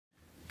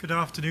Good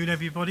afternoon,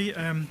 everybody.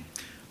 I'm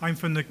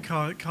from the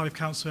Cardiff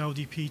Council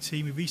LDP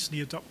team. We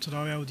recently adopted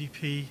our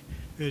LDP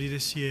earlier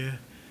this year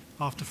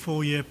after a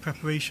 4-year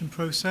preparation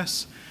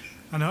process.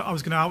 And I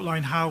was going to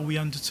outline how we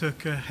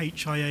undertook a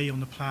HIA on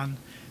the plan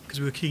because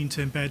we were keen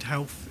to embed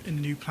health in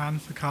the new plan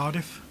for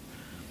Cardiff.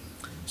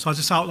 So I'll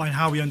just outline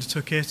how we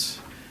undertook it,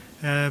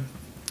 the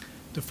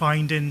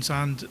findings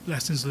and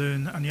lessons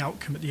learned and the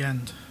outcome at the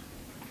end.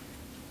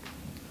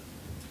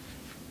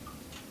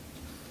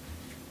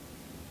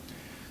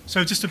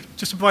 So just to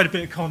provide a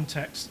bit of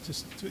context,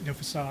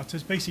 for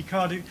starters, basically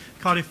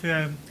Cardiff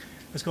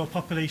has got a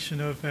population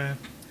of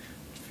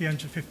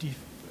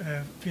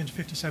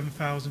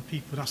 357,000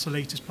 people. That's the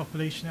latest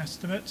population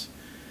estimate.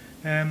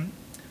 By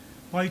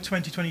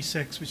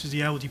 2026, which is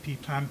the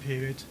LDP plan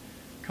period,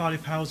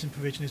 Cardiff housing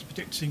provision is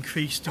predicted to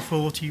increase to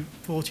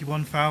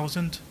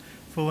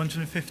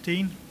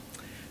 41,415.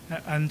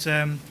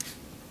 And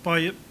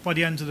by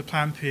the end of the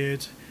plan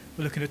period,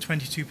 we're looking at a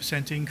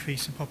 22%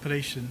 increase in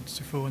population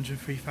to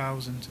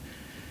 403,000.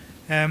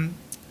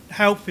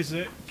 Health is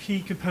a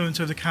key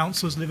component of the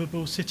council's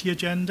livable city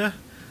agenda.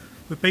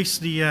 We're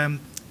basically,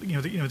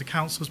 the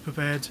council's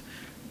prepared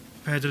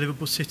a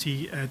livable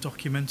city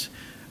document,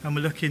 and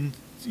we're looking,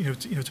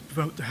 to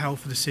promote the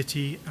health of the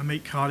city and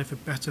make Cardiff a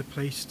better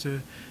place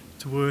to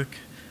work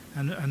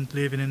and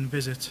live in and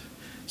visit.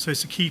 So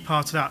it's a key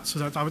part of that.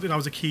 So that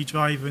was a key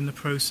driver in the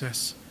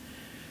process.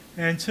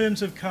 In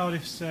terms of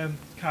Cardiff's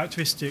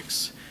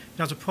characteristics,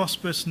 it has a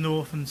prosperous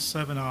north and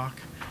southern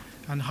arc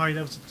and high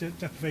levels of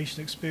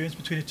deprivation experience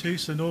between the two.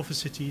 So the north of the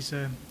city is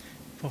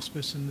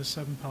prosperous and the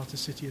southern part of the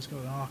city has got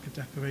an arc of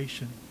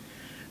deprivation.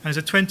 And there's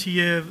a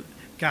 20-year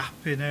gap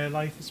in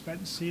life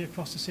expectancy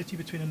across the city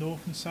between the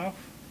north and south.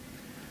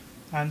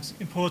 And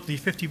importantly,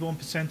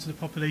 51% of the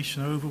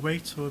population are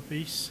overweight or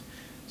obese.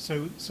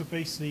 So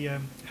basically,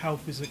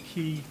 health is a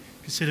key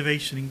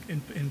consideration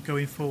in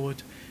going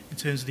forward in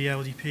terms of the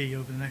LDP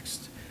over the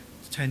next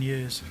 10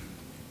 years.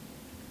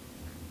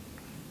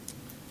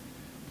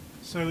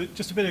 So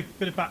just a bit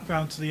of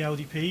background to the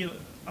LDP.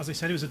 As I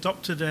said, it was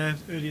adopted earlier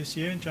this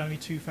year in January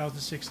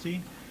 2016.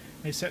 And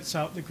it sets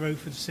out the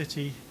growth of the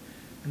city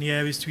and the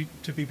areas to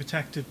be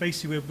protected.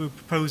 Basically, we're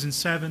proposing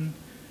seven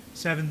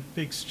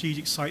big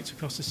strategic sites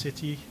across the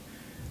city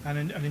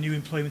and a new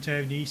employment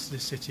area in the east of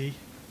the city.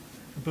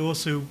 But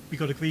also, we've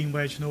got a green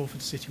wedge north of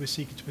the city we're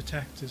seeking to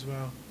protect as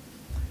well.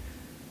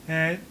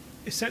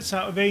 It sets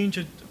out a range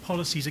of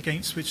policies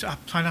against which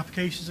plan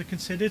applications are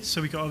considered.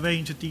 So we've got a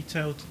range of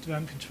detailed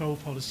development control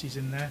policies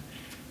in there,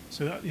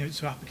 so that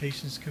so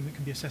applications can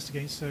be assessed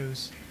against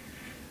those.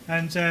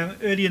 And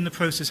early in the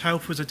process,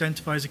 health was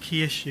identified as a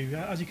key issue.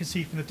 As you can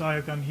see from the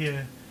diagram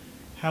here,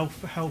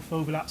 health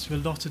overlaps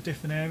with a lot of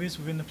different areas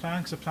within the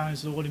plan because the plan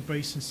is an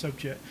all-embracing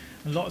subject.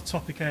 And a lot of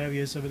topic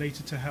areas are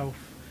related to health.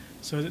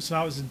 So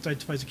that was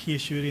identified as a key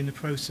issue early in the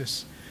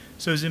process.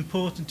 So it's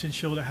important to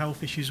ensure that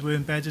health issues were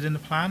embedded in the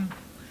plan.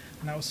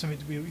 And that was something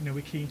that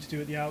we're keen to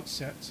do at the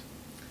outset.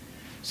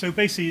 So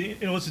basically,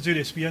 in order to do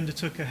this, we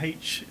undertook a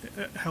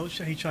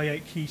HIA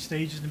key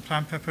stages in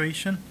plan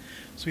preparation.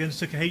 So we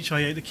undertook a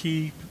HIA, the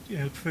key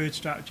preferred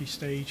strategy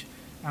stage,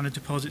 and a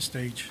deposit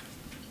stage.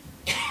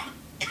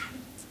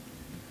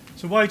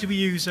 So why do we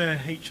use a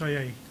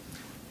HIA?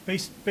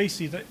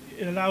 Basically,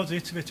 it allows an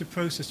iterative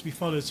process to be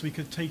followed, so we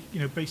could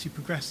basically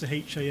progress the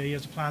HIA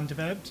as a plan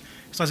developed.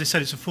 Because as I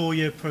said, it's a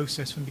 4-year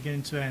process from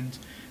beginning to end,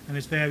 and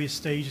there's various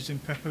stages in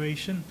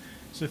preparation.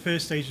 So the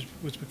first stage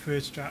was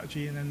preferred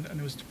strategy, and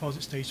there was a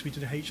deposit stage. So we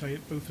did a HIA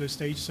at both of those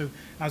stages. So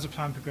as the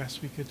plan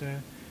progressed, we could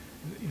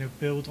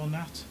build on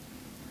that.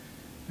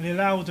 And it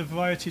allowed a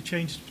variety of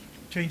changes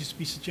to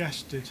be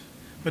suggested,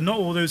 but not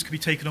all those could be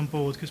taken on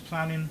board because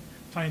planning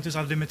does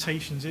have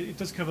limitations. It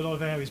does cover a lot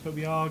of areas, but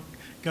we are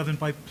governed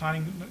by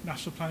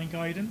national planning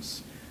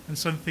guidance, and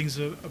some things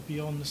are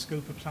beyond the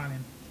scope of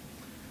planning.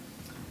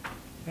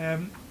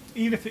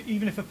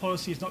 Even if a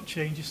policy is not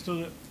changed, you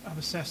still have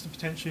assessed the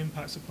potential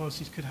impacts that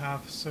policies could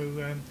have. So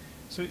even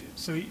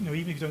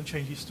if you don't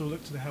change, you still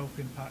look to the health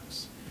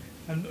impacts.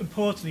 And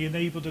importantly,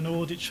 enabled an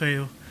audit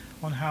trail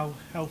on how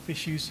health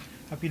issues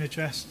have been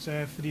addressed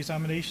for the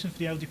examination for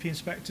the LDP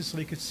inspectors, so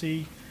they could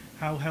see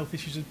how health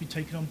issues have been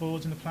taken on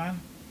board in the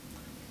plan.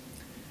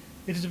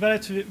 It is a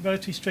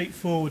relatively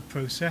straightforward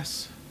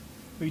process,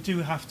 but we do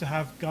have to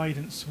have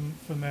guidance from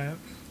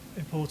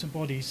important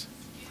bodies.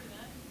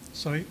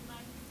 Sorry.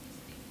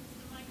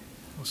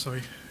 Oh,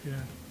 sorry.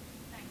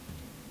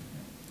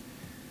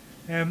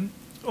 Yeah.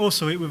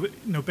 Also, it will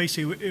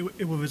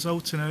it will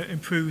result in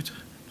improved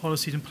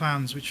policies and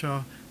plans which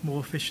are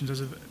more efficient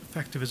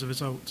effective as a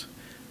result.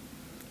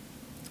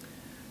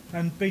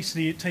 And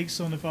basically, it takes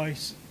on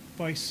advice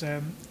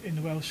in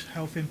the Welsh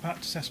Health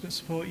Impact Assessment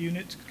Support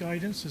Unit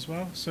guidance as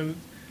well. So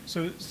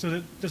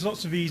there's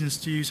lots of reasons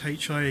to use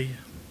HIA.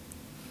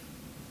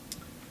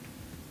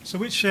 So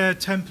which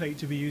template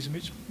do we use and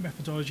which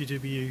methodology do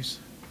we use?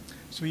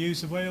 So we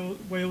use the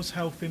Wales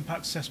Health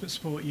Impact Assessment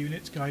Support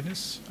Unit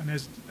guidance, and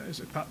there's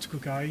a practical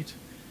guide.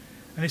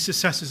 And this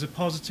assesses the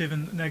positive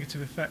and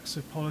negative effects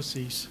of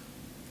policies.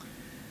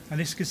 And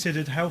this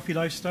considered healthy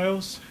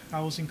lifestyles,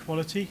 housing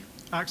quality,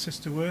 access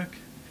to work,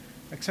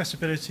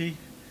 accessibility,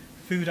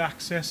 food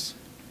access,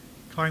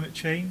 climate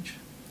change,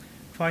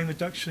 crime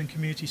reduction and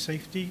community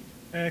safety,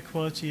 air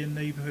quality and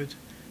neighbourhood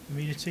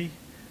amenity,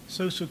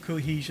 social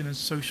cohesion and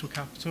social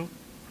capital,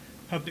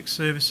 public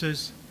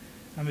services,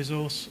 and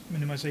resource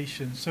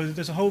minimisation. So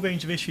there's a whole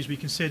range of issues we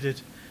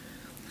considered.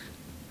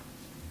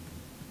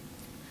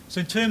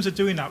 So in terms of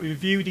doing that, we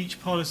reviewed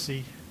each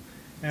policy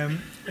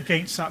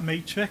against that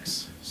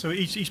matrix. So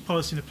each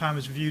policy in the plan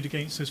was reviewed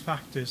against those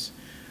factors.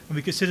 And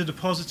we considered the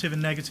positive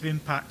and negative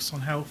impacts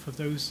on health of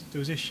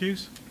those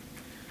issues.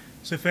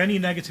 So for any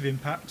negative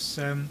impacts,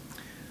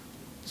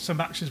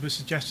 some actions were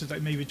suggested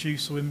that may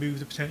reduce or remove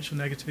the potential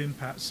negative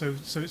impacts. So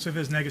if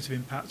there's negative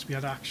impacts, we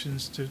had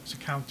actions to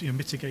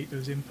mitigate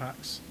those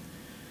impacts.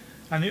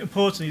 And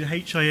importantly, the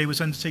HIA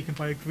was undertaken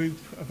by a group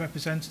of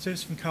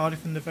representatives from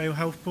Cardiff and the Vale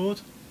Health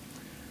Board,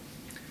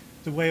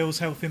 the Wales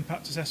Health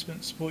Impact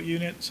Assessment Support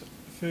Unit,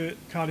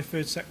 Cardiff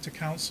Third Sector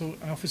Council,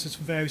 and officers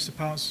from various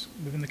departments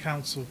within the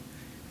council,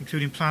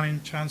 including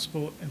planning,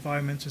 transport,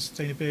 environment and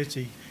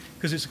sustainability.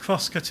 Because it's a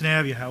cross-cutting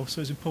area health,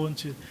 so it's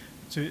important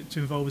to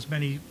involve as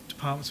many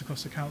departments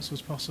across the council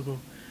as possible,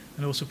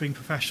 and also bring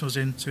professionals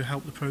in to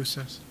help the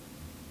process.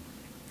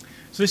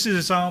 So this is an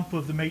example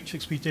of the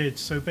matrix we did.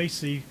 So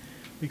basically,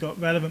 we got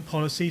relevant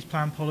policies,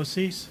 plan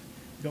policies,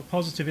 we got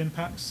positive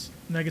impacts,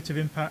 negative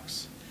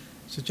impacts,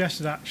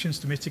 suggested actions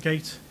to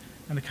mitigate,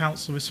 and the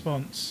council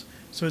response.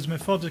 So it's a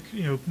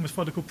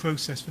methodical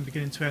process from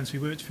beginning to end. So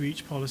we worked through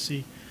each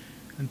policy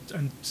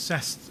and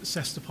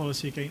assessed the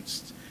policy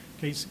against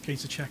a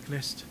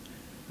checklist,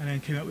 and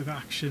then came up with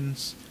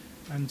actions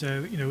and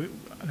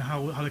and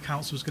how the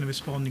council was going to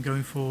respond in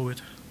going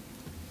forward.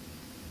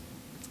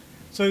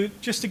 So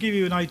just to give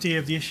you an idea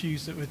of the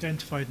issues that were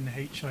identified in the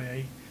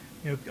HIA,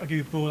 I'll give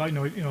you a broad.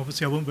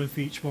 Obviously I won't run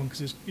through each one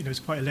because it's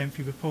quite a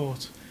lengthy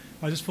report.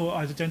 I just thought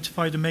I'd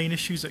identify the main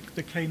issues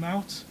that came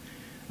out.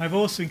 I've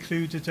also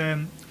included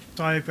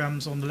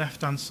diagrams on the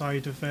left-hand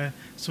side of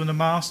some of the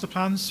master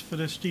plans for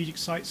the strategic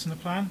sites in the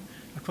plan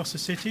across the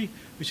city,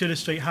 which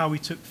illustrate how we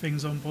took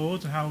things on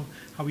board and how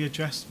we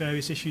addressed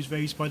various issues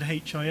raised by the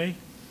HIA.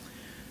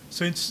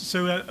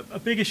 So a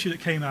big issue that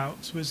came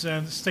out was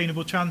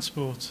sustainable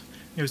transport.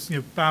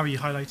 Barry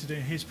highlighted it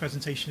in his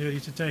presentation earlier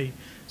today.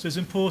 So it's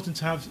important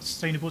to have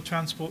sustainable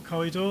transport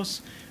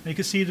corridors. And you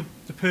can see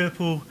the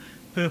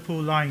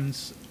purple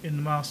lines in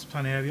the master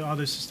plan area are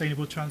those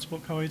sustainable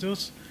transport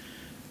corridors.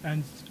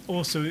 And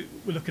also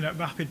we're looking at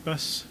rapid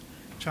bus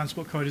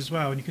transport corridors as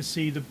well. And you can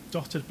see the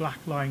dotted black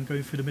line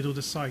going through the middle of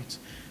the site,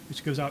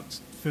 which goes out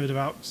further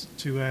out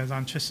to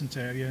Lanchesant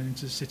area and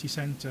into the city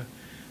centre.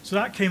 So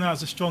that came out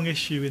as a strong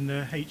issue in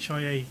the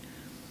HIA.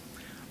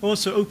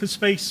 Also, open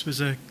space was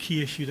a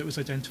key issue that was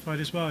identified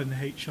as well in the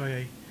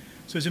HIA.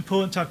 So it's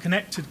important to have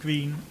connected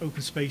green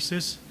open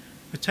spaces,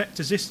 protect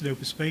existing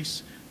open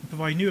space, and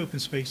provide new open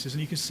spaces.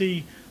 And you can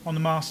see on the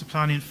master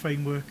planning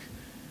framework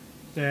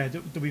there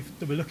that we're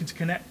looking to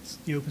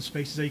connect the open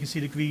spaces. There you can see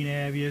the green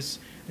areas,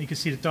 and you can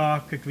see the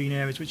darker green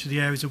areas, which are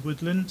the areas of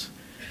woodland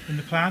in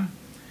the plan.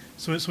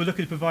 So we're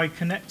looking to provide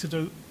connected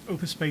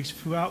open space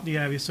throughout the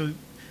area. So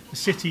the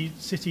city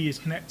is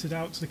connected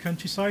out to the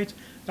countryside.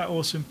 That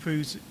also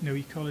improves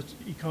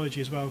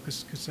ecology as well,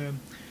 because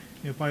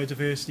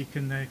biodiversity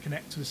can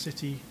connect to the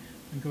city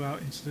and go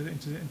out into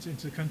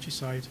the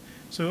countryside.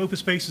 So open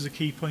space is a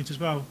key point as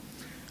well.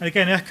 And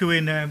again,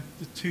 echoing the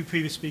two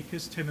previous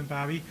speakers, Tim and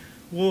Barry,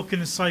 walking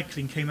and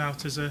cycling came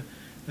out as a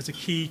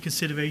key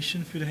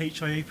consideration through the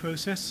HIA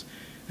process.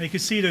 And you can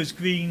see those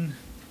green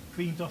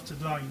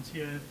dotted lines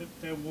here, that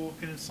they're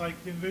walking and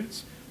cycling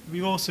routes.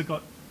 We've also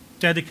got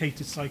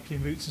dedicated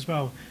cycling routes as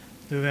well.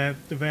 The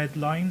red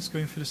lines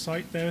going through the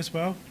site there as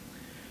well.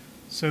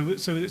 So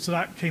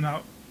that came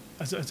out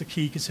as a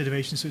key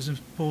consideration. So it's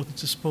important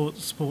to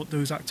support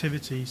those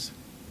activities.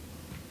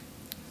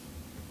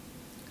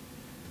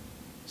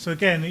 So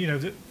again,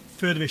 the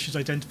further issues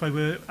identified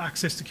were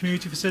access to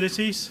community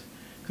facilities,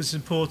 because it's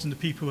important that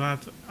people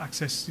have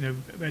access,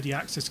 ready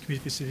access to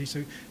community facilities,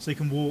 so they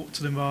can walk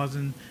to them rather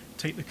than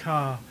take the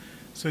car.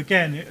 So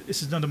again,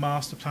 this is another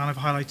master plan I've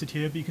highlighted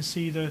here, but you can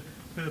see the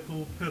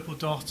purple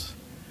dot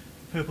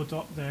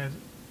there,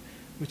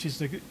 which is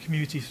the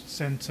community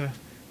centre.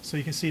 So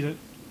you can see that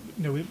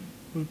we're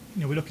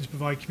looking to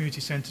provide community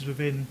centres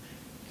within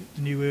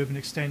the new urban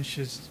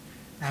extensions,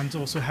 and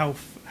also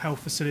health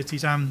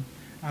facilities and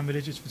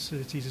religious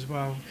facilities as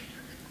well.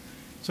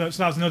 So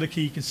that was another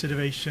key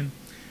consideration.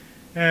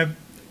 There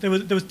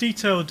was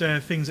detailed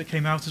things that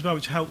came out as well,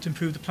 which helped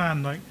improve the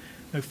plan, like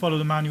follow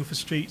the manual for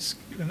streets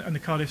and the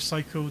Cardiff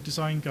Cycle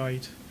Design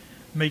Guide.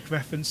 Make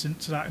reference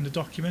to that in the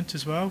document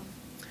as well.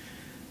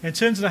 In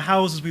terms of the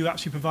houses we were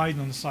actually providing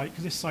on the site,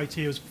 because this site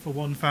here was for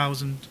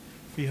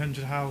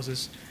 1,300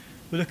 houses,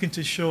 we're looking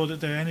to ensure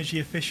that they're energy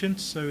efficient.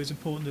 So it's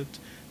important that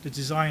the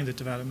design of the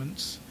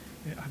developments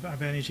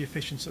have energy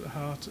efficiency at the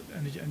heart,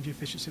 energy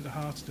efficiency at the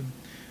heart of them.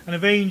 And a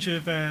range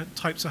of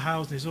types of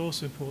housing is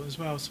also important as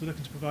well. So we're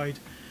looking to provide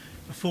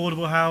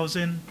affordable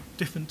housing,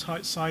 different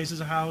type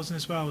sizes of housing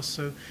as well.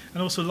 So,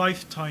 and also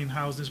lifetime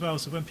housing as well.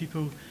 So when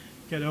people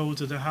get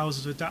older, their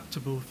houses are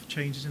adaptable for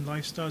changes in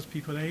lifestyle as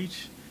people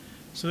age.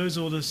 So those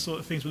are all the sort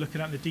of things we're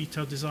looking at in the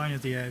detailed design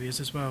of the areas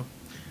as well.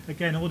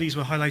 Again, all these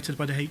were highlighted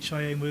by the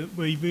HIA and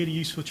were a really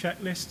useful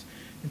checklist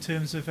in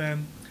terms of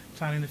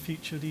planning the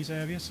future of these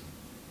areas.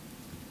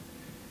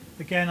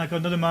 Again, I've got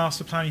another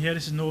master plan here.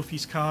 This is North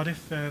East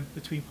Cardiff,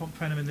 between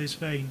Pontprenum and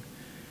Lisvane.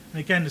 And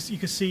again, you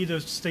can see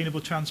the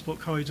sustainable transport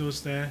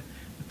corridors there,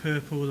 the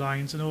purple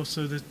lines, and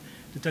also the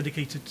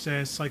dedicated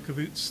cycle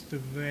routes, the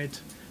red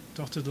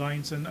dotted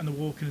lines, and the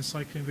walking and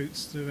cycling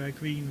routes, the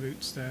green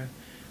routes there,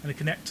 and the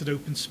connected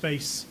open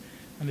space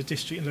and the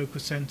district and local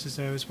centres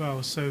there as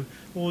well. So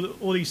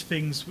all these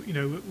things, you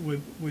know,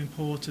 were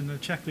important. The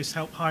checklist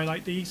helped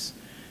highlight these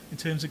in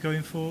terms of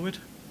going forward.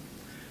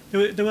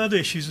 There were other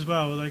issues as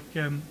well, like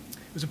it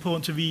was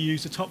important to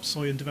reuse the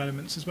topsoil in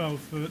developments as well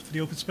for the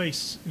open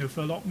space, you know,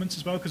 for allotments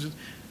as well, because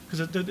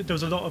there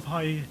was a lot of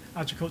high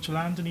agricultural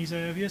land in these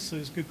areas, so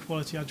it's good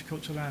quality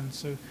agricultural land,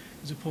 so it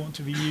was important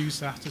to reuse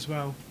that as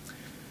well.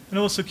 And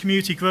also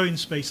community growing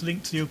space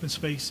linked to the open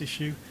space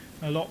issue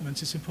and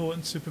allotments. It's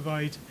important to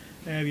provide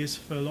areas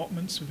for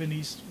allotments within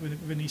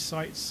these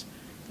sites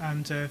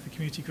and for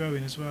community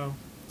growing as well.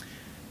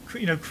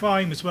 You know,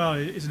 crime as well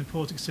is an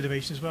important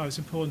consideration as well. It's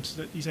important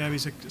that these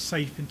areas are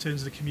safe in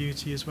terms of the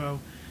community as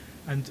well,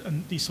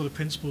 and these sort of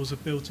principles are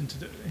built into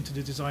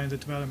the design of the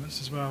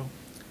developments as well.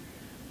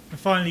 And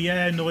finally,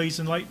 air, noise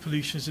and light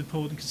pollution is an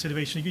important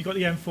consideration. You've got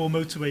the M4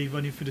 motorway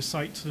running through the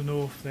site to the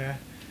north there,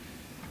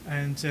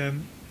 and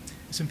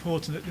it's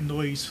important that the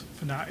noise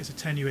from that is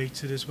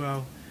attenuated as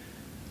well,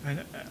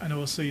 and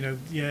also, you know,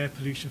 the air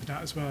pollution from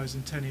that as well is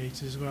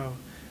attenuated as well.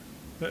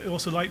 But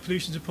also light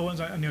pollution is important,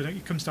 and you know,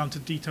 it comes down to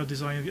detailed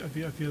design of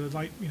your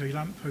light, you know, your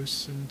lamp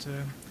posts and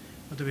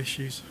other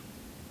issues.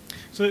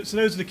 So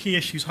those are the key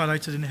issues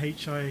highlighted in the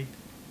HIA.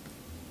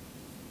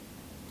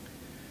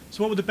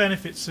 So what were the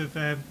benefits of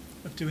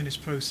doing this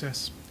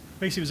process?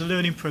 Basically, it was a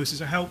learning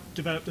process. It helped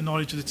develop the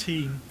knowledge of the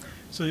team.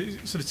 So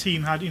the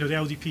team had, you know, the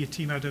LDP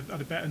team had a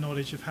better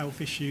knowledge of health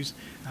issues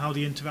and how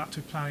they interact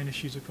with planning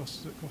issues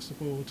across the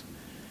board.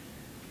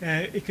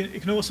 It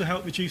can also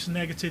help reduce the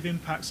negative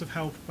impacts of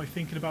health by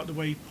thinking about the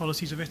way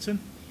policies are written.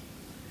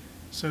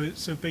 So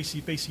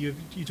basically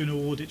you're doing an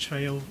audit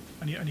trail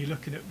and you're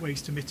looking at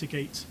ways to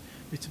mitigate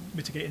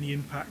any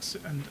impacts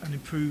and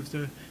improve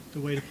the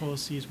way the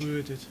policy is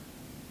worded.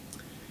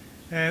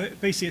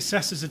 Basically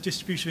assesses the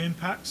distribution of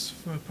impacts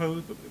from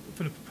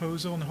a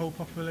proposal on the whole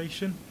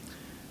population,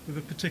 with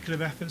a particular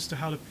reference to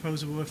how the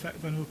proposal will affect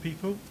vulnerable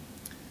people.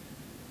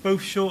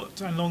 Both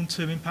short and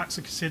long-term impacts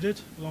are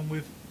considered, along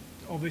with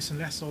obvious and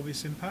less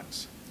obvious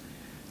impacts.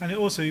 And it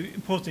also,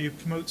 importantly, it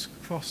promotes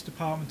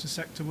cross-department and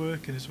sector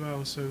working as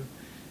well. So,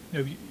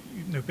 you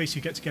know,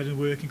 basically get together in a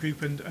working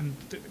group and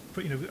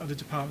put, you know, other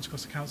departments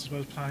across the council as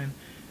well as planning,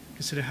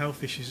 consider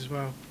health issues as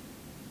well.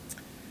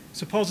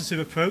 It's a positive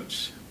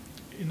approach.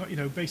 You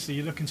know, basically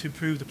you're looking to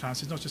improve the plan,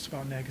 so it's not just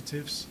about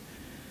negatives.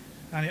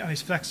 And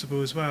it's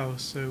flexible as well.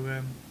 So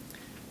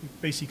you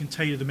basically can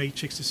tailor the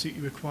matrix to suit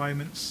your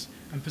requirements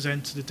and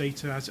present the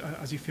data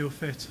as you feel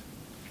fit.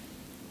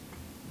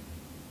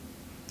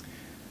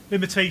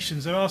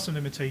 Limitations. There are some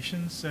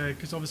limitations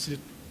because obviously,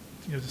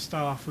 you know, the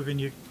staff within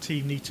your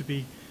team need to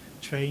be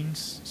trained.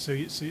 So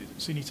you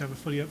need to have a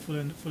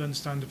full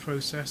understand the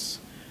process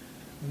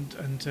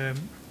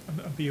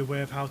and be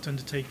aware of how to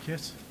undertake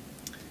it.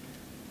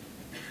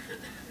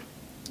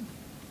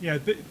 Yeah,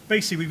 but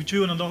basically we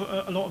drew on a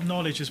lot of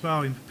knowledge as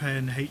well in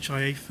preparing the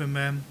HIA from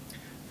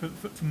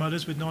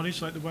others with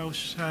knowledge, like the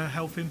Welsh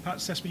Health Impact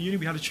Assessment Unit.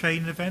 We had a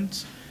training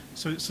event,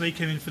 so they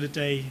came in for the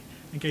day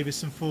and gave us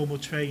some formal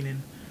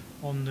training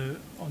on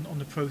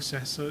the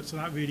process. So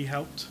that really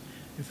helped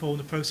inform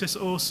the process.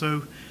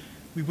 Also,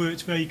 we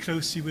worked very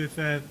closely with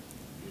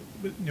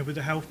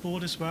the health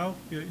board as well.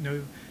 You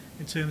know,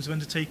 in terms of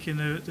undertaking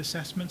the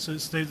assessment. So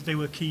they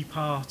were a key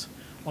part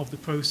of the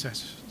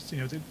process. You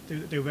know,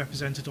 they were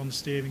represented on the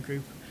steering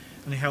group,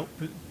 and they helped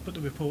put the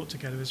report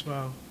together as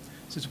well.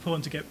 So it's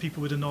important to get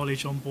people with the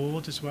knowledge on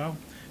board as well,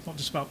 not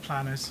just about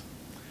planners.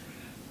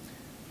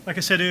 Like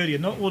I said earlier,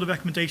 not all the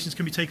recommendations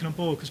can be taken on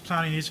board because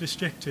planning is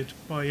restricted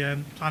by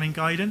planning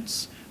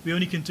guidance. We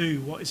only can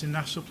do what is in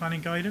national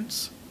planning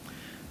guidance.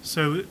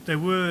 So there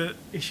were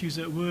issues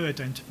that were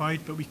identified,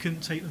 but we couldn't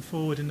take them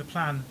forward in the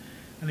plan,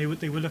 and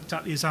they were looked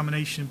at the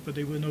examination, but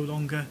they were no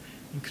longer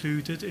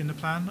included in the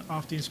plan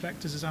after the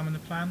inspectors examined the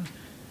plan.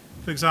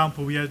 For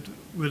example, we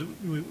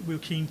were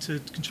keen to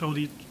control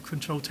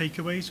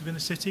takeaways within the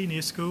city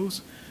near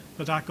schools,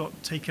 but that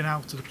got taken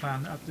out of the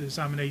plan at the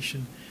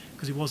examination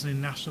because it wasn't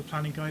in national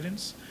planning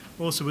guidance.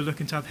 Also, we're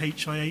looking to have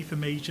HIA for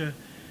major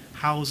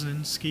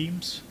housing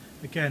schemes.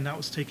 Again, that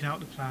was taken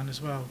out of the plan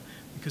as well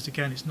because,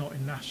 again, it's not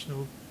in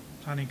national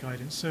planning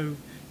guidance. So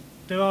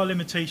there are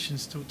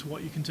limitations to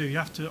what you can do. You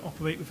have to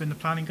operate within the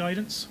planning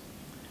guidance.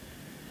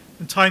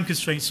 And time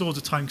constraints, all the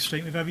time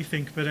constraint with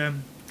everything, but you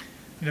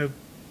know,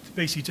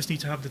 basically just need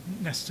to have the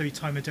necessary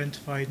time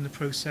identified in the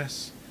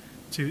process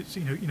to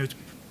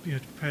to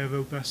prepare a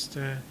robust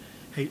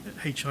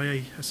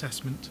HIA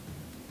assessment.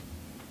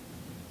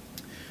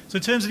 So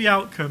in terms of the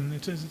outcome, in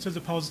terms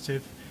of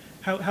positive,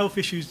 health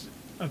issues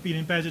have been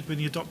embedded within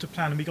the adopted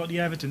plan, and we got the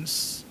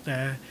evidence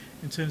there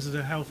in terms of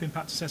the health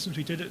impact assessments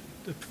we did at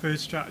the preferred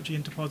strategy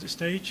and deposit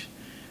stage.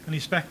 And the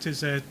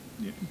inspectors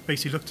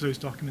basically looked at those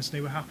documents and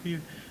they were happy,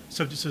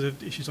 subject to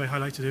the issues I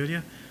highlighted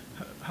earlier,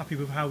 happy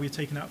with how we're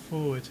taking that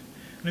forward.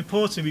 And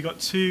importantly, we've got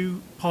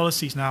 2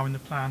 policies now in the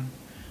plan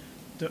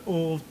that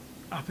all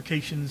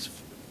applications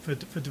for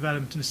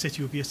development in the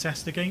city will be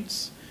assessed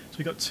against. So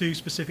we've got 2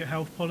 specific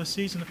health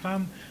policies in the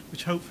plan,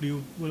 which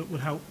hopefully will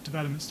help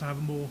developments to have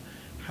a more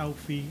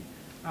healthy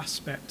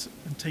aspect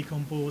and take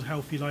on board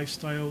healthy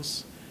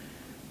lifestyles.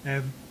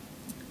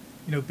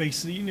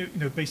 Basically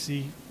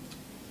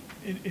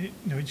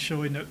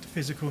ensuring that the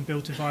physical and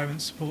built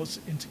environment supports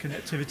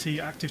interconnectivity,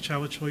 active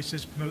travel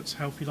choices, promotes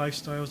healthy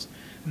lifestyles,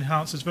 and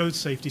enhances road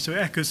safety. So it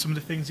echoes some of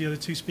the things the other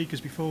 2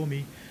 speakers before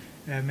me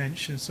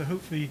mentioned. So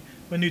hopefully,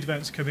 when new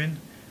developments come in,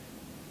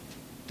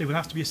 they will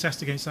have to be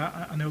assessed against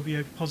that, and there will be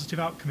a positive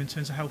outcome in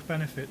terms of health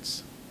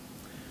benefits.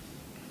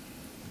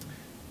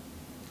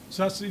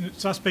 So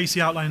that's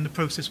basically outlining the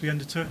process we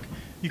undertook.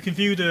 You can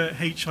view the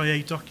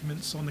HIA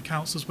documents on the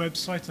council's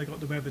website. I got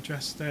the web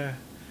address there.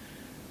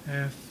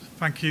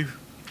 Thank you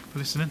for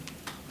listening.